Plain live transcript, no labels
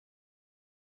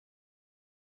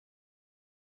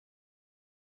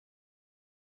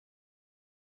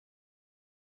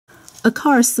A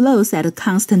car slows at a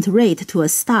constant rate to a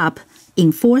stop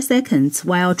in 4 seconds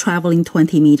while traveling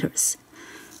 20 meters.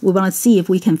 We want to see if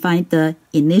we can find the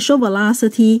initial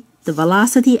velocity, the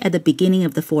velocity at the beginning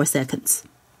of the 4 seconds.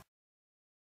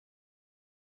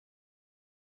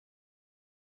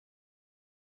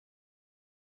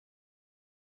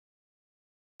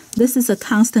 This is a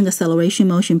constant acceleration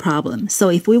motion problem. So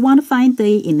if we want to find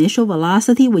the initial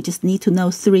velocity, we just need to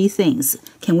know 3 things.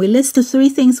 Can we list the 3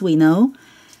 things we know?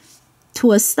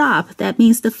 To a stop, that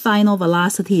means the final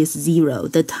velocity is 0.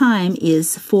 The time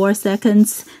is 4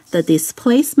 seconds. The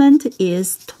displacement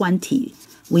is 20.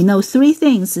 We know 3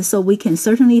 things, so we can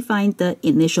certainly find the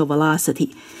initial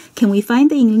velocity. Can we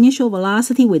find the initial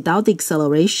velocity without the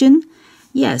acceleration?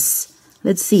 Yes.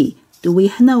 Let's see. Do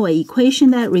we know an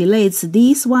equation that relates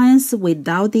these ones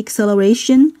without the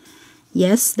acceleration?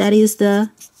 Yes, that is the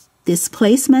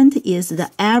displacement is the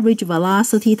average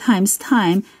velocity times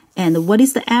time. And what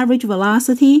is the average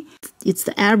velocity? It's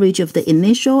the average of the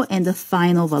initial and the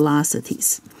final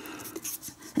velocities.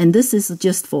 And this is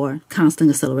just for constant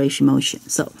acceleration motion.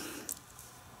 So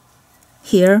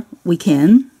here we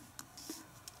can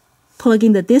plug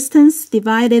in the distance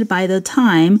divided by the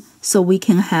time so we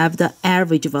can have the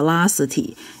average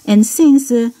velocity. And since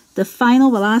the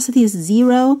final velocity is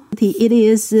 0, it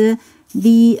is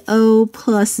VO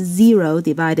plus 0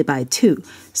 divided by 2.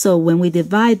 So when we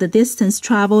divide the distance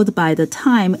traveled by the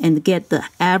time and get the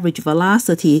average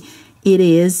velocity, it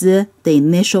is the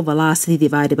initial velocity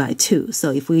divided by 2.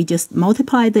 So if we just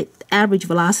multiply the average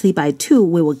velocity by 2,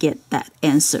 we will get that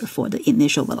answer for the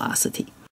initial velocity.